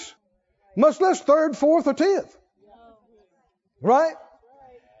place, much less third, fourth, or 10th. Right?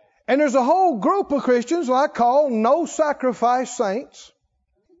 And there's a whole group of Christians I call no sacrifice saints.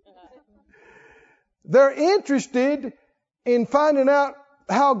 They're interested in finding out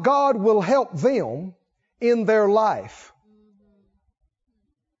how God will help them in their life.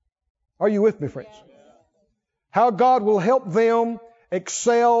 Are you with me, friends? How God will help them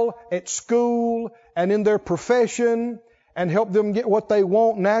excel at school and in their profession and help them get what they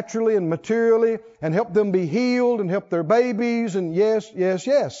want naturally and materially and help them be healed and help their babies and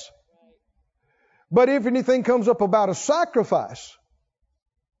yes. But if anything comes up about a sacrifice,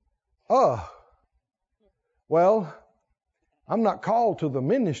 well, I'm not called to the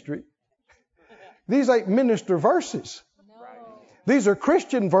ministry. These ain't minister verses. These are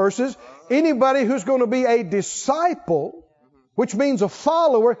Christian verses. Anybody who's going to be a disciple, which means a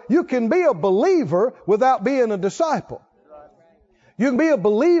follower, you can be a believer without being a disciple. You can be a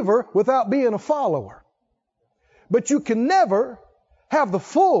believer without being a follower. But you can never have the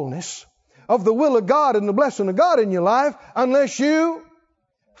fullness of the will of God and the blessing of God in your life unless you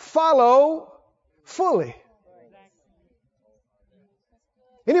follow fully.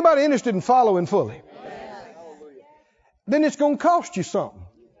 Anybody interested in following fully? Then it's going to cost you something.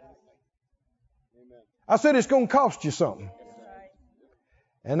 I said it's going to cost you something.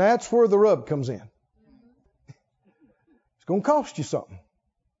 And that's where the rub comes in. It's going to cost you something.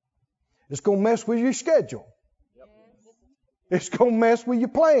 It's going to mess with your schedule. It's going to mess with your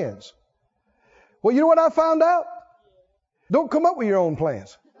plans. Well, you know what I found out? Don't come up with your own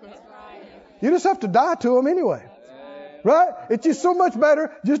plans. You just have to die to them anyway. Right? It's just so much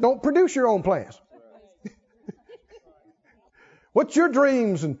better. Just don't produce your own plans. What's your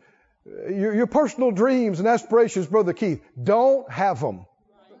dreams and your personal dreams and aspirations, Brother Keith? Don't have them.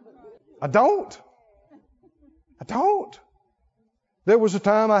 I don't. There was a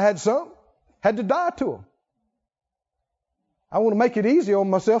time I had some. Had to die to them. I want to make it easy on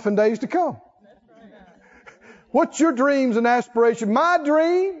myself in days to come. What's your dreams and aspirations? My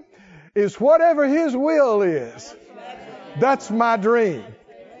dream is whatever His will is. That's my dream.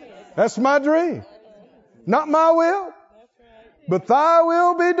 That's my dream. Not my will, but Thy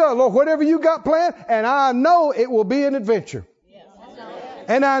will be done. Lord, whatever you got planned, and I know it will be an adventure.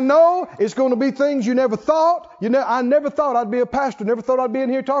 And I know it's going to be things you never thought. I never thought I'd be a pastor. Never thought I'd be in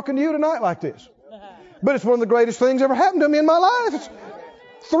here talking to you tonight like this. But it's one of the greatest things ever happened to me in my life. It's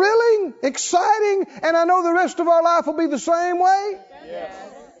thrilling, exciting, and I know the rest of our life will be the same way. Yes.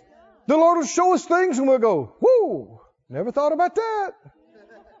 The Lord will show us things and we'll go, whoo, never thought about that.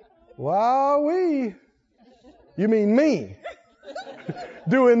 Wowee. You mean me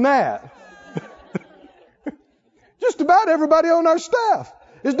doing that? Just about everybody on our staff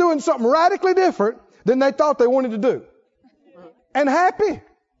is doing something radically different than they thought they wanted to do. And happy.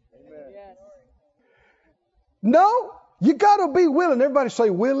 No, you got to be willing. Everybody say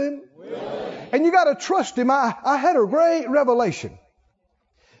willing. And you got to trust Him. I had a great revelation.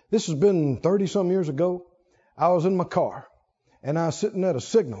 This has been 30-some years ago. I was in my car and I was sitting at a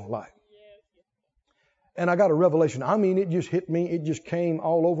signal light. And I got a revelation. I mean, it just hit me. It just came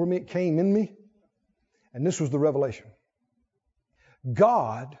all over me. It came in me. And this was the revelation.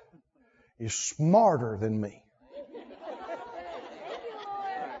 God is smarter than me.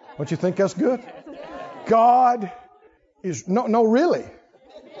 Don't you think that's good? God is, no, really.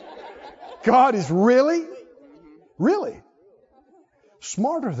 God is really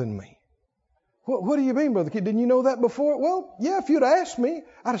smarter than me. What do you mean, Brother Keith? Didn't you know that before? Well, yeah, if you'd asked me,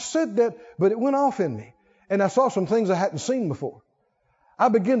 I'd have said that, but it went off in me. And I saw some things I hadn't seen before. I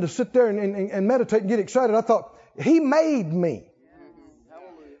began to sit there and meditate and get excited. I thought, He made me.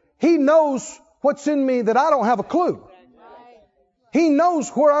 He knows what's in me that I don't have a clue. He knows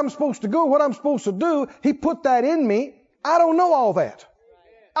where I'm supposed to go, what I'm supposed to do. He put that in me. I don't know all that.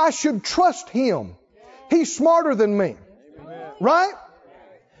 I should trust Him. He's smarter than me. Right?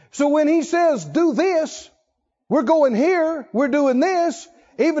 So when He says, do this, we're going here, we're doing this,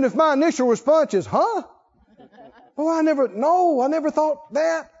 even if my initial response is, huh? Oh, I never thought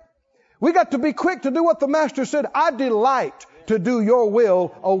that. We got to be quick to do what the Master said. I delight to do your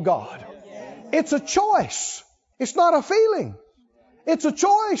will, O God. It's a choice. It's not a feeling. It's a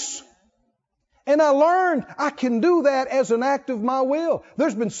choice. And I learned I can do that as an act of my will.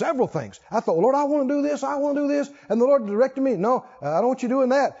 There's been several things. I thought, Lord, I want to do this. I want to do this. And the Lord directed me. No, I don't want you doing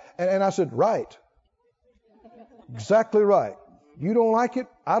that. And I said, right. Exactly right. You don't like it?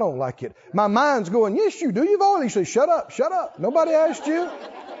 I don't like it. My mind's going, yes, you do. You've already said, shut up, shut up. Nobody asked you.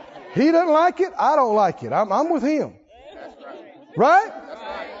 He doesn't like it. I don't like it. I'm with Him. Right?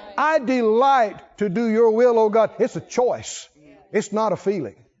 I delight to do your will, oh God. It's a choice. It's not a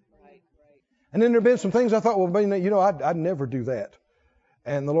feeling. And then there have been some things I thought, well, you know, I'd never do that.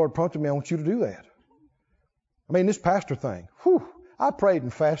 And the Lord prompted me, I want you to do that. I mean, this pastor thing, I prayed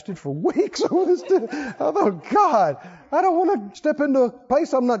and fasted for weeks over this. I thought, God, I don't want to step into a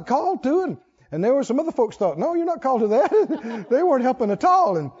place I'm not called to. And there were some other folks thought, no, you're not called to that. They weren't helping at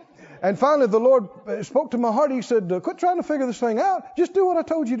all. And finally the Lord spoke to my heart. He said, quit trying to figure this thing out. Just do what I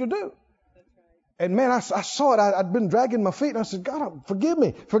told you to do. And man, I saw it. I'd been dragging my feet. And I said, God, forgive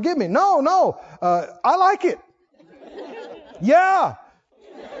me. Forgive me. No. I like it. Yeah.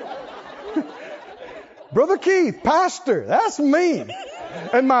 Brother Keith, pastor, that's me.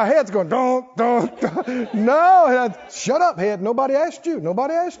 And my head's going, don't. No. Shut up, head. Nobody asked you.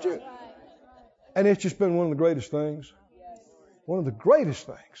 Nobody asked you. And it's just been one of the greatest things. One of the greatest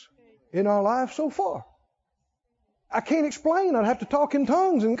things in our lives so far. I can't explain. I'd have to talk in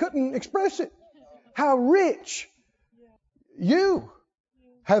tongues and couldn't express it. How rich you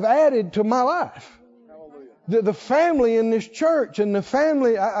have added to my life. The family in this church and the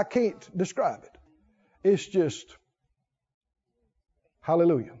family, I can't describe it. It's just,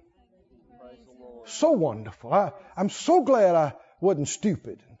 hallelujah. So wonderful. I'm so glad I wasn't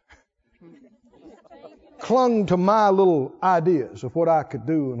stupid. Clung to my little ideas of what I could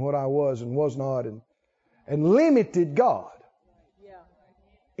do and what I was and was not and limited God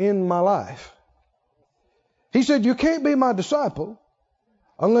in my life. He said, you can't be my disciple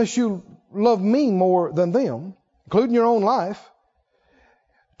unless you love me more than them, including your own life.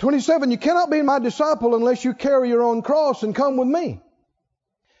 27, you cannot be my disciple unless you carry your own cross and come with me.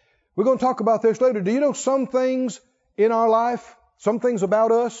 We're going to talk about this later. Do you know some things in our life, some things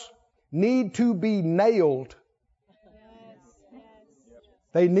about us need to be nailed?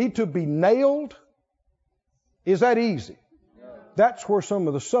 They need to be nailed. Is that easy? That's where some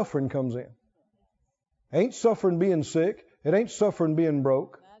of the suffering comes in. Ain't suffering being sick. It ain't suffering being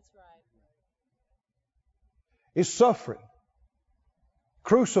broke. It's suffering.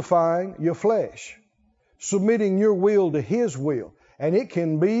 Crucifying your flesh. Submitting your will to His will. And it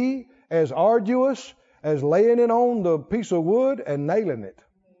can be as arduous as laying it on the piece of wood and nailing it.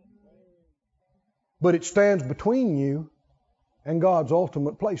 But it stands between you and God's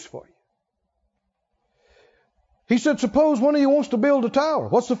ultimate place for you. He said, suppose one of you wants to build a tower.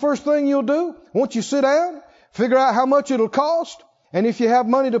 What's the first thing you'll do? Once you sit down, figure out how much it'll cost, and if you have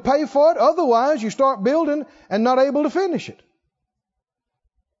money to pay for it. Otherwise, you start building and not able to finish it.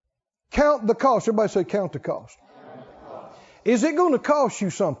 Count the cost. Everybody say, count the cost. Is it going to cost you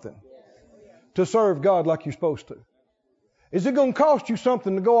something to serve God like you're supposed to? Is it going to cost you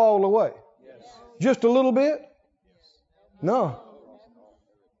something to go all the way? Yes. Just a little bit? No.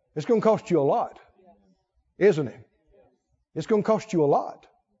 It's going to cost you a lot, isn't it? It's going to cost you a lot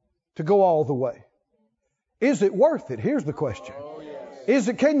to go all the way. Is it worth it? Here's the question. Oh, yes.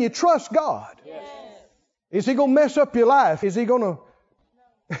 Can you trust God? Yes. Is He going to mess up your life? Is He going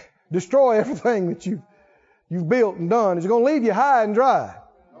to destroy everything that you've built and done? Is He going to leave you high and dry,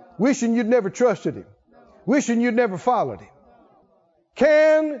 wishing you'd never trusted Him, wishing you'd never followed Him?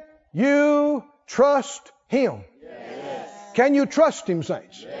 Can you trust Him? Yes. Can you trust Him,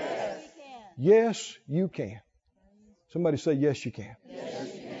 saints? Yes. Yes, you can. Somebody say, yes, you can.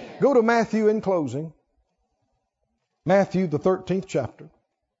 Yes, you can. Go to Matthew in closing. Matthew, the 13th chapter.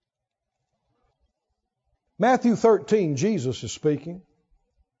 Matthew 13, Jesus is speaking.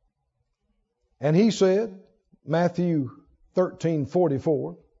 And He said, Matthew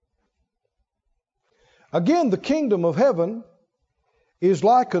 13:44, again, the kingdom of heaven is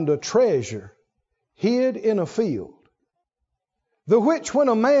like unto treasure hid in a field, the which when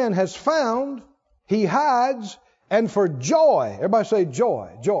a man has found, he hides, and for joy, everybody say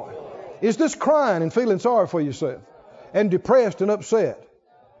joy, joy. Is this crying and feeling sorry for yourself and depressed and upset?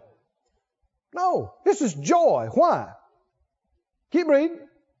 No, this is joy. Why? Keep reading.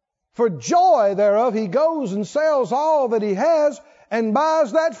 For joy thereof he goes and sells all that he has and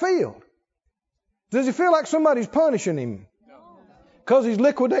buys that field. Does he feel like somebody's punishing him? Because he's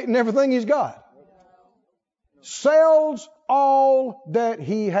liquidating everything he's got. Sells all that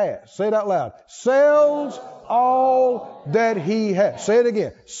he has. Say it out loud. Sells all that he has. Say it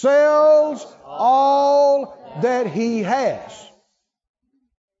again. Sells all that he has.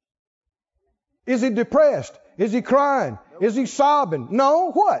 Is he depressed? Is he crying? Is he sobbing?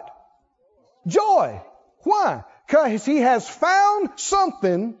 No. What? Joy. Why? Because he has found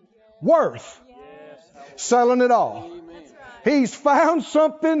something worth selling it all. He's found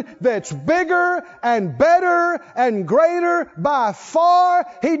something that's bigger and better and greater by far.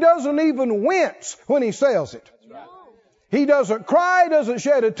 He doesn't even wince when he sells it. He doesn't cry, doesn't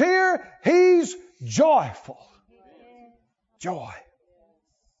shed a tear. He's joyful. Joy.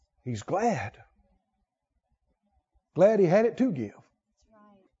 He's glad. Glad he had it to give.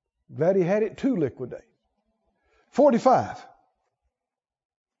 Glad he had it to liquidate. 45.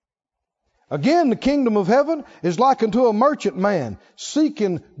 Again, the kingdom of heaven is like unto a merchant man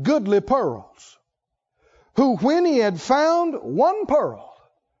seeking goodly pearls, who when he had found one pearl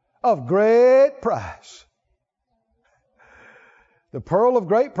of great price, the pearl of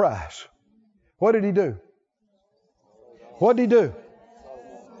great price, what did he do? What did he do?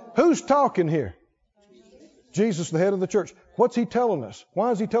 Who's talking here? Jesus, the head of the church. What's He telling us?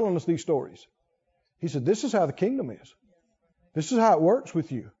 Why is He telling us these stories? He said, this is how the kingdom is. This is how it works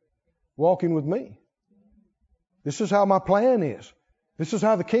with you. Walking with me. This is how my plan is. This is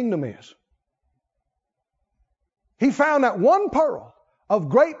how the kingdom is. He found that one pearl of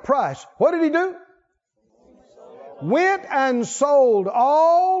great price. What did he do? Went and sold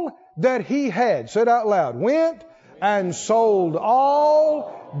all that he had. Say it out loud. Went and sold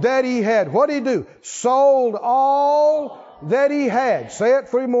all that he had. What did he do? Sold all that he had. Say it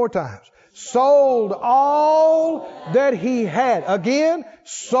 3 more times. Sold all that he had. Again,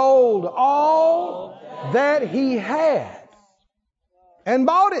 sold all that he had. And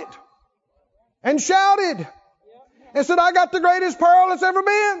bought it. And shouted. And said, I got the greatest pearl that's ever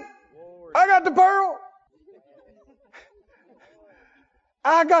been. I got the pearl.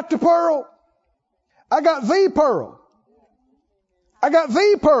 I got the pearl. I got the pearl. I got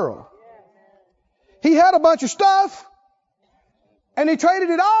the pearl. He had a bunch of stuff. And he traded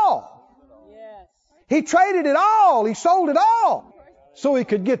it all. He traded it all. He sold it all so he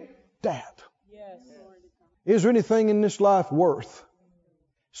could get that. Is there anything in this life worth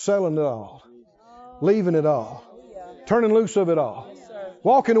selling it all, leaving it all, turning loose of it all,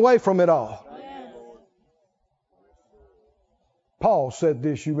 walking away from it all? Paul said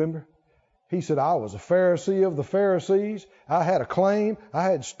this, you remember? He said, I was a Pharisee of the Pharisees. I had a claim. I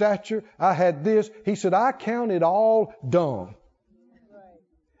had stature. I had this. He said, I count it all dung.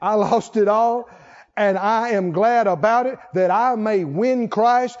 I lost it all. And I am glad about it, that I may win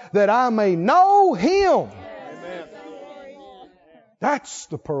Christ, that I may know Him. Amen. That's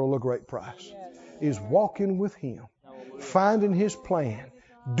the pearl of great price, is walking with Him, finding His plan,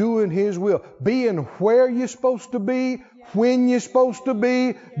 doing His will, being where you're supposed to be, when you're supposed to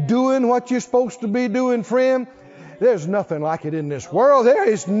be, doing what you're supposed to be doing, friend. There's nothing like it in this world. There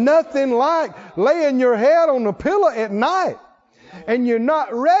is nothing like laying your head on the pillow at night And you're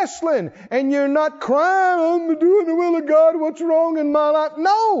not wrestling, and you're not crying, I'm doing the will of God, what's wrong in my life?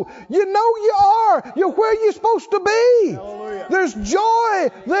 No, you know you are. You're where you're supposed to be. Hallelujah. There's joy,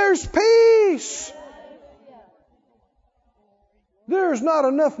 there's peace. There's not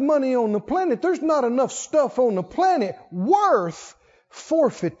enough money on the planet, there's not enough stuff on the planet worth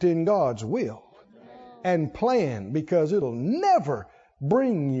forfeiting God's will and plan, because it'll never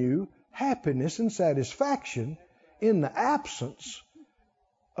bring you happiness and satisfaction in the absence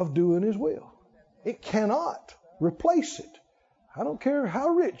of doing His will. It cannot replace it. I don't care how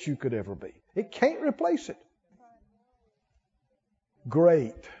rich you could ever be. It can't replace it.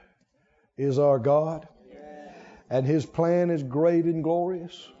 Great is our God, and His plan is great and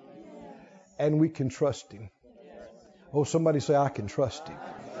glorious, and we can trust Him. Oh, somebody say, I can trust Him.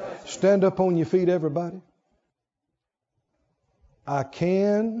 Stand up on your feet, everybody. I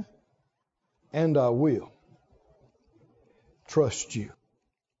can and I will trust You.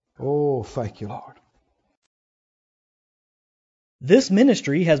 Oh, thank You, Lord. This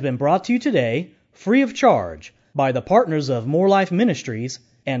ministry has been brought to you today free of charge by the partners of More Life Ministries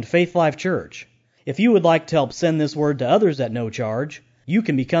and Faith Life Church. If you would like to help send this word to others at no charge, you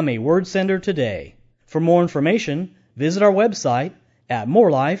can become a word sender today. For more information, visit our website at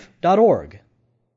morelife.org.